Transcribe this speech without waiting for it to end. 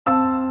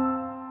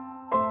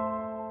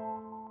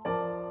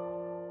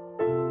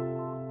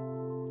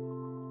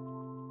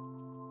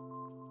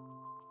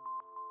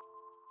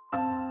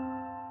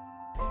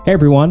Hey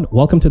everyone,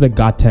 welcome to the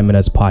Got 10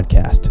 Minutes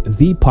podcast,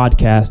 the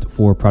podcast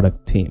for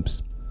product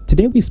teams.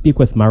 Today we speak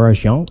with Myra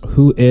Jiang,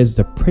 who is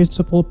the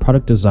principal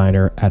product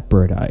designer at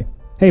Birdeye.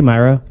 Hey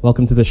Myra,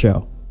 welcome to the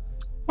show.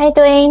 Hi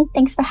Dwayne,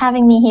 thanks for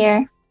having me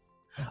here.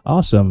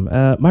 Awesome.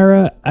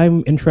 Myra,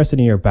 I'm interested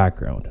in your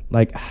background.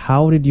 Like,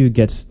 how did you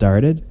get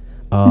started?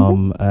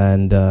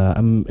 And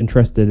I'm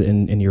interested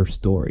in your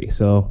story.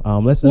 So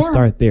let's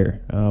start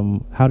there.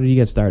 How did you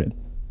get started?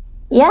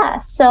 Yeah,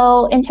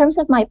 so in terms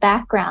of my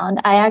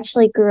background, I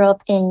actually grew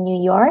up in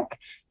New York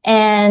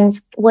and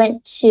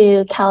went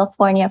to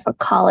California for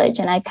college,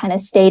 and I kind of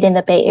stayed in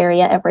the Bay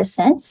Area ever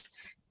since.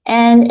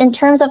 And in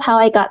terms of how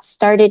I got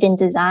started in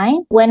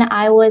design, when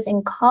I was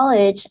in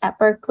college at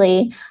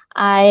Berkeley,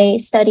 I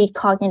studied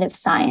cognitive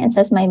science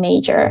as my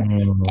major.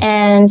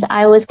 And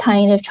I was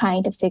kind of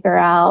trying to figure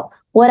out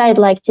what I'd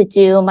like to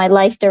do, my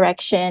life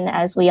direction,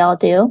 as we all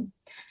do.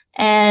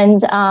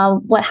 And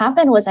what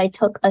happened was I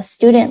took a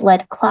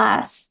student-led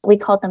class, we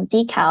called them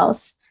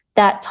decals,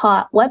 that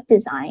taught web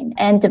design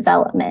and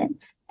development.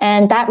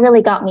 And that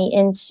really got me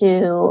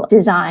into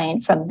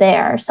design from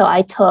there. So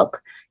I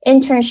took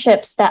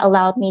internships that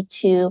allowed me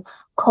to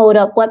code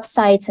up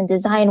websites and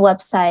design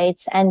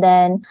websites. And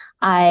then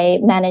I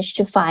managed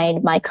to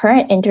find my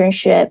current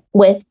internship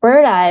with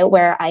Birdeye,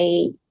 where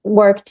I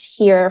worked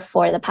here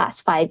for the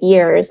past 5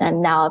 years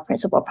and now a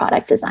principal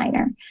product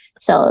designer.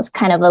 So it's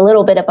kind of a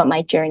little bit about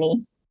my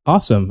journey.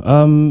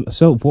 Awesome.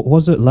 So what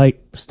was it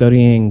like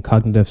studying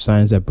cognitive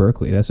science at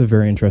Berkeley? That's a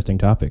very interesting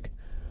topic.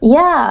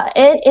 Yeah,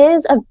 it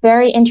is a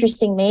very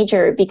interesting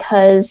major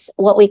because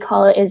what we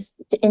call it is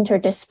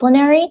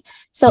interdisciplinary.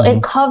 So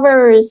it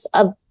covers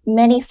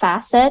many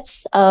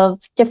facets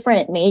of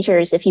different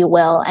majors, if you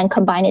will, and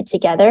combine it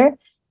together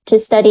to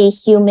study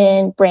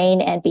human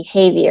brain and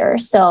behavior.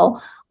 So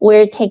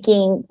we're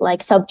taking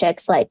like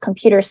subjects like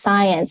computer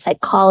science,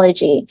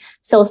 psychology,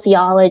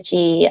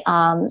 sociology,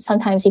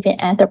 sometimes even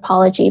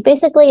anthropology,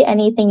 basically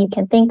anything you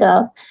can think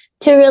of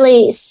to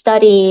really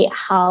study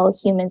how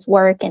humans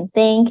work and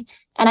think.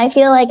 And I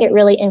feel like it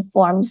really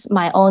informs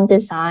my own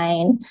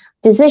design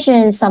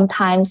decisions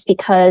sometimes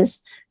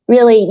because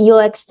really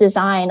UX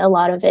design, a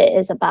lot of it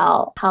is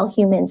about how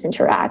humans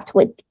interact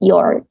with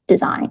your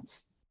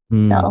designs.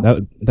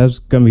 So that's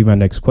going to be my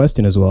next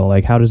question as well.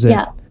 Like, how does it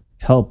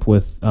help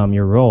with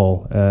your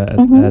role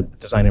at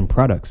designing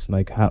products?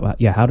 Like, how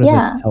does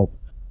it help?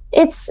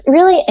 It's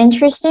really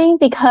interesting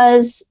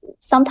because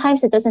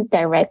sometimes it doesn't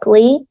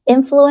directly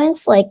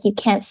influence. Like, you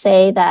can't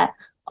say that,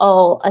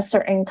 a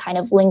certain kind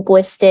of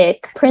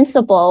linguistic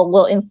principle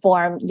will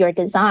inform your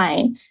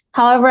design.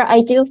 However,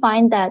 I do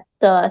find that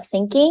the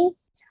thinking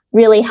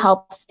really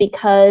helps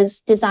because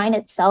design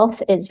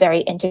itself is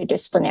very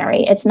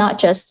interdisciplinary. It's not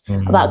just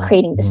about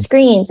creating the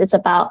screens. It's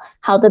about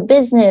how the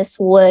business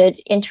would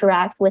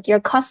interact with your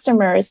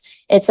customers.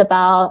 It's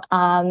about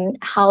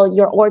how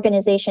your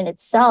organization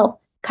itself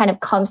kind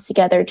of comes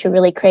together to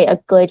really create a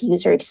good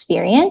user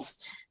experience.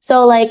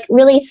 So like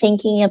really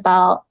thinking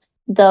about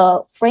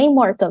the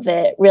framework of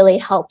it really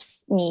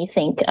helps me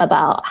think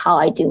about how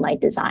I do my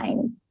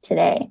design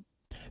today.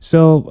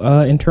 So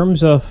in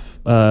terms of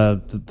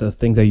the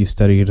things that you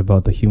studied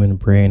about the human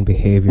brain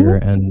behavior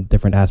and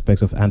different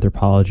aspects of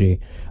anthropology,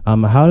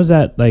 how does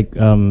that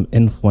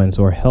influence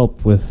or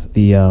help with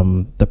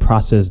the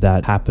process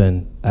that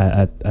happened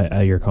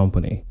at your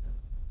company?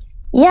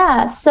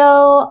 Yeah,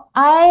 so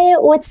I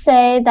would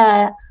say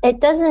that it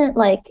doesn't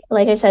like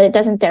I said, it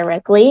doesn't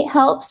directly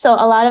help. So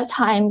a lot of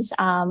times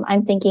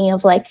I'm thinking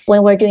of like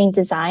when we're doing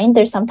design,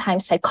 there's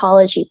sometimes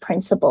psychology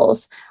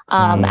principles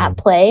at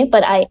play,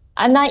 but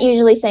I'm not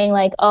usually saying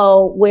like,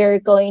 we're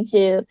going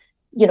to,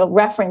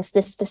 reference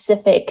this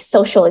specific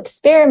social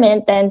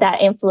experiment, then that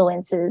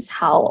influences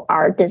how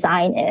our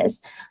design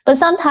is. But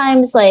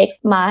sometimes like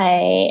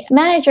my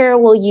manager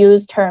will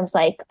use terms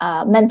like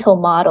mental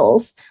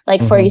models,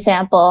 like for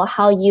example,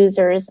 how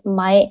users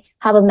might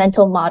have a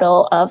mental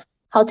model of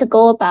how to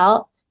go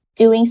about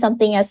doing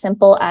something as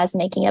simple as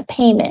making a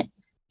payment.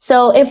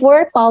 So if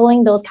we're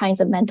following those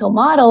kinds of mental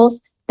models,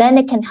 then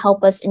it can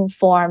help us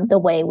inform the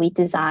way we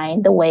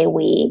design, the way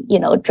we,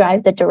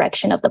 drive the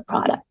direction of the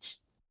product.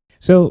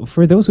 So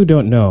for those who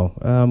don't know,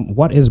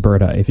 what is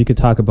Birdeye? If you could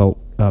talk about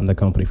the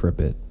company for a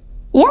bit.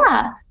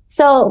 Yeah.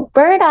 So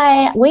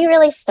Birdeye, we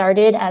really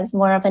started as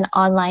more of an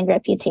online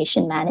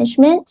reputation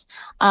management,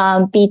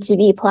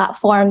 B2B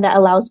platform that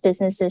allows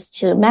businesses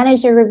to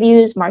manage their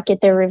reviews,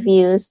 market their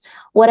reviews,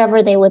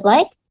 whatever they would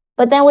like.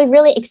 But then we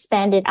really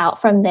expanded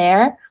out from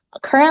there.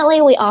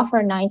 Currently, we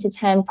offer 9 to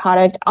 10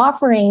 product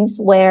offerings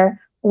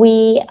where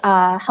we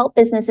help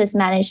businesses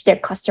manage their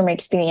customer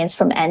experience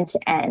from end to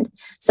end.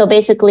 So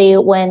basically,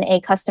 when a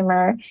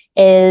customer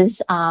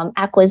is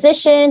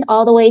acquisition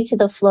all the way to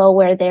the flow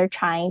where they're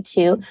trying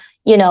to,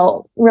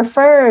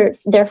 refer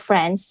their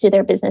friends to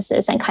their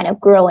businesses and kind of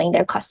growing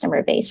their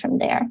customer base from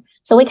there.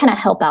 So we kind of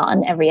help out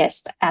on every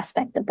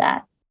aspect of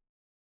that.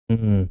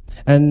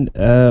 And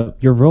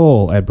your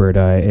role at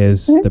Birdeye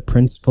is the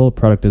principal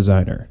product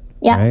designer,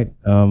 right?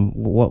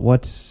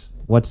 What's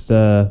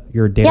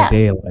your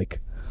day-to-day like?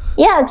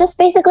 Yeah, just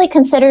basically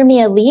consider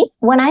me a lead.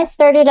 When I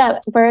started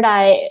at Bird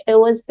Eye, it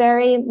was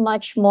very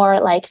much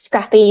more like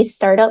scrappy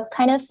startup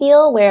kind of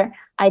feel where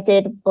I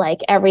did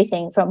like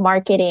everything from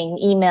marketing,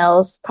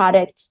 emails,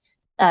 product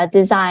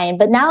design.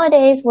 But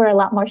nowadays, we're a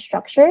lot more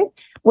structured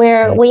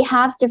where Right. we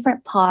have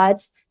different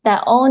pods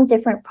that own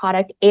different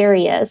product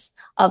areas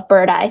of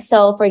Bird Eye.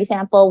 So, for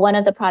example, one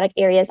of the product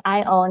areas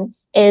I own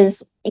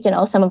is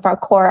some of our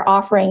core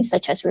offerings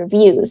such as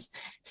reviews.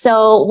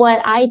 So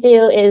what I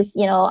do is,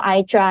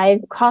 I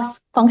drive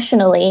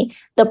cross-functionally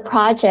the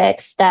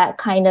projects that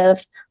kind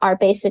of are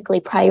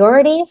basically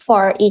priority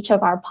for each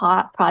of our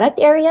product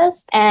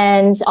areas,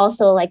 and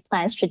also like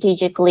plan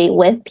strategically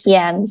with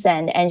PMs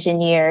and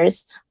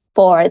engineers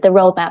for the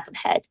roadmap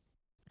ahead.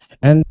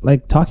 And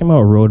like talking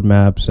about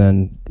roadmaps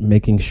and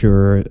making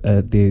sure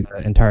the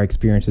entire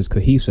experience is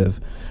cohesive,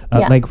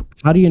 Yeah. like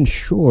how do you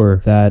ensure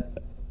that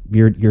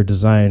your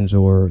designs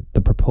or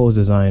the proposed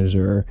designs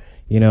or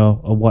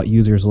what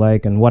users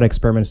like, and what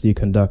experiments do you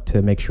conduct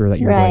to make sure that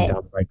you're going Right.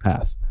 down the right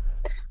path?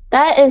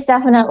 That is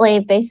definitely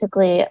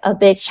basically a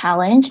big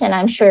challenge, and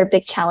I'm sure a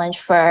big challenge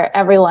for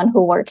everyone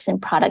who works in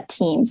product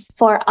teams.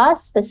 For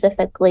us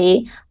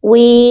specifically,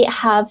 we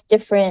have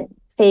different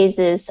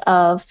phases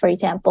of, for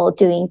example,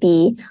 doing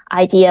the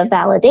idea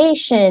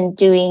validation,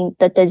 doing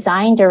the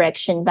design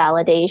direction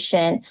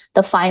validation,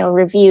 the final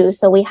review.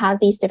 So we have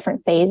these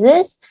different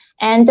phases.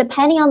 And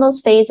depending on those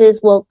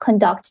phases, we'll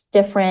conduct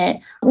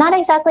different, not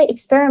exactly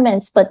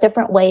experiments, but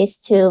different ways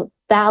to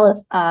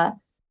validify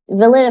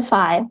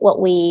what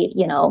we,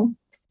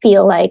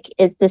 feel like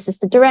this is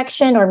the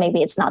direction, or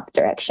maybe it's not the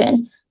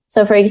direction.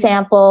 So, for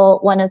example,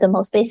 one of the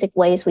most basic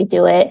ways we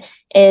do it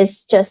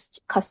is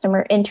just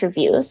customer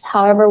interviews.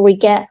 However, we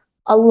get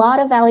a lot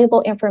of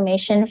valuable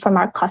information from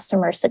our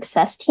customer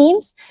success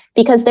teams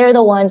because they're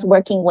the ones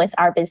working with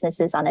our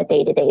businesses on a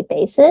day-to-day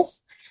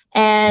basis.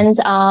 And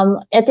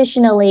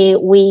additionally,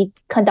 we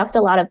conduct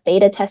a lot of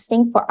beta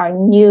testing for our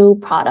new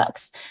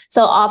products.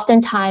 So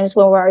oftentimes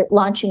when we're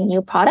launching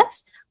new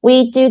products,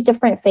 we do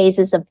different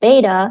phases of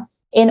beta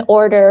in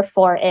order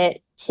for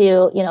it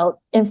to,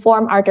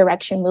 inform our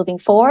direction moving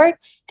forward,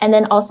 and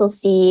then also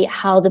see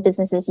how the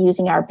business is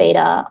using our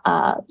beta,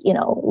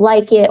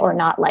 like it or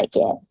not like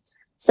it.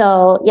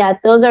 So yeah,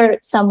 those are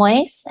some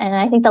ways. And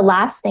I think the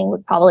last thing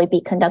would probably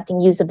be conducting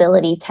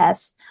usability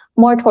tests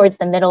more towards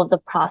the middle of the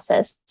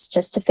process,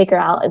 just to figure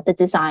out if the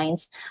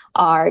designs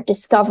are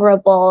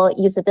discoverable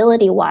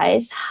usability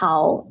wise,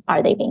 how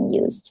are they being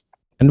used?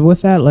 And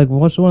with that, like,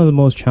 what's one of the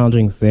most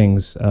challenging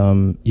things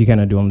you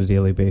kind of do on a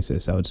daily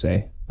basis, I would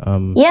say?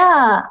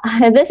 Yeah,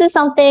 this is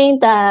something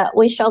that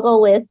we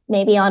struggle with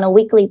maybe on a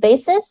weekly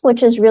basis,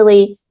 which is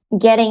really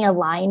getting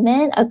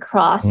alignment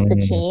across the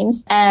mm,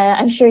 teams. And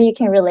I'm sure you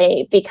can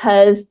relate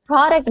because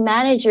product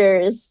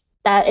managers,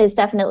 that is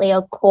definitely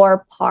a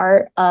core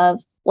part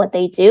of what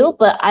they do.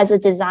 But as a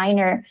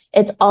designer,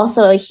 it's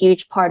also a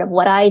huge part of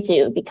what I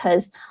do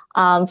because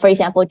for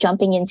example,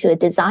 jumping into a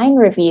design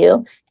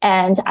review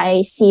and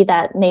I see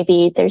that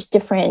maybe there's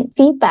different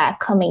feedback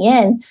coming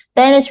in,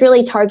 then it's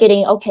really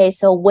targeting, okay,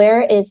 so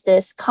where is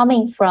this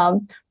coming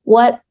from?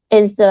 What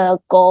is the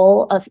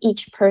goal of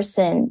each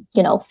person,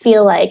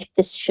 feel like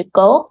this should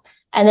go?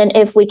 And then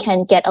if we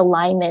can get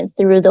alignment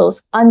through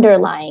those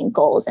underlying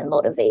goals and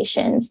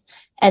motivations,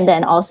 and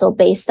then also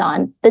based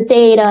on the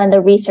data and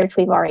the research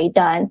we've already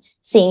done,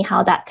 seeing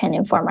how that can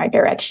inform our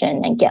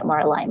direction and get more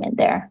alignment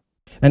there.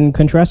 and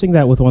contrasting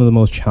that with one of the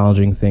most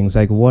challenging things,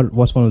 like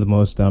what's one of the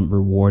most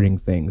rewarding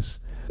things?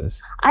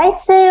 I'd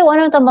say one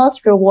of the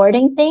most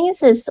rewarding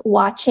things is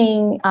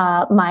watching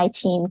my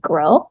team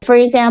grow. For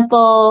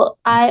example,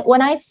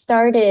 when I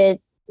started,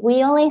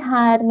 we only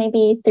had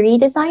maybe 3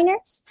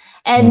 designers,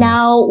 and Mm,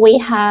 now we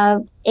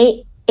have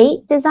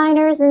eight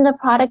designers in the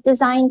product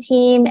design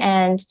team,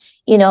 and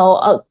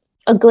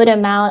a good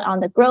amount on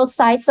the growth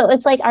side. So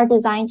it's like our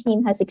design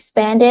team has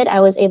expanded. I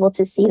was able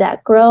to see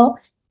that grow,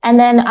 and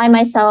then I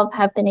myself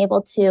have been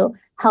able to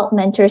help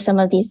mentor some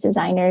of these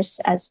designers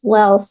as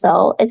well.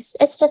 So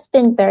it's just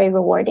been very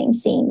rewarding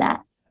seeing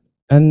that.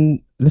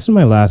 And this is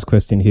my last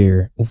question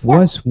here. Yeah.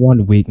 What's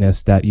one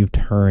weakness that you've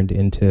turned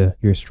into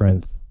your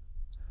strength?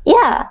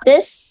 Yeah,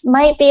 this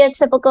might be a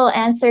typical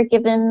answer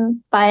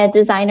given by a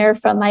designer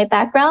from my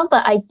background,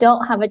 but I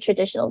don't have a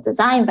traditional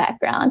design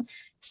background.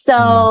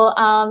 So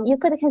Mm, you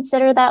could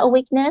consider that a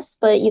weakness,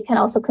 but you can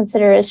also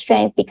consider it a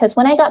strength because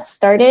when I got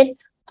started,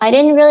 I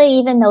didn't really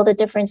even know the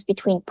difference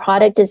between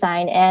product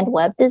design and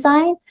web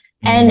design.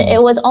 And mm.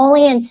 it was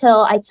only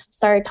until I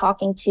started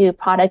talking to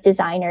product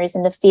designers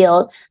in the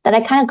field that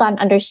I kind of got an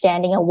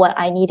understanding of what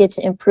I needed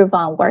to improve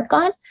on, work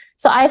on.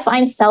 So I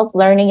find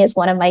self-learning is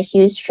one of my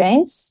huge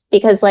strengths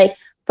because like,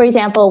 for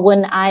example,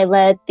 when I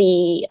led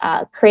the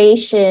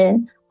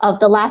creation of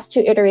the last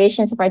 2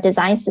 iterations of our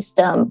design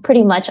system,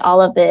 pretty much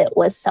all of it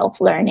was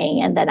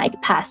self-learning. And then I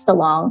passed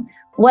along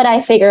what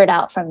I figured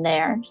out from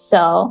there.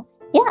 So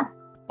yeah.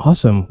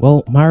 Awesome.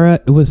 Well, Myra,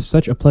 it was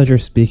such a pleasure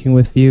speaking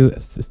with you.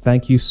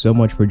 Thank you so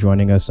much for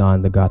joining us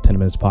on the Got 10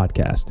 Minutes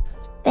podcast.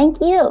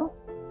 Thank you.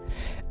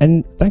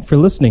 And thanks for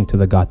listening to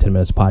the Got 10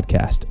 Minutes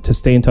podcast. To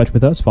stay in touch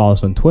with us, follow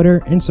us on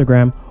Twitter,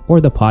 Instagram,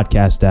 or the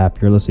podcast app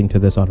you're listening to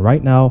this on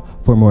right now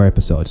for more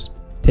episodes.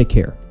 Take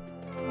care.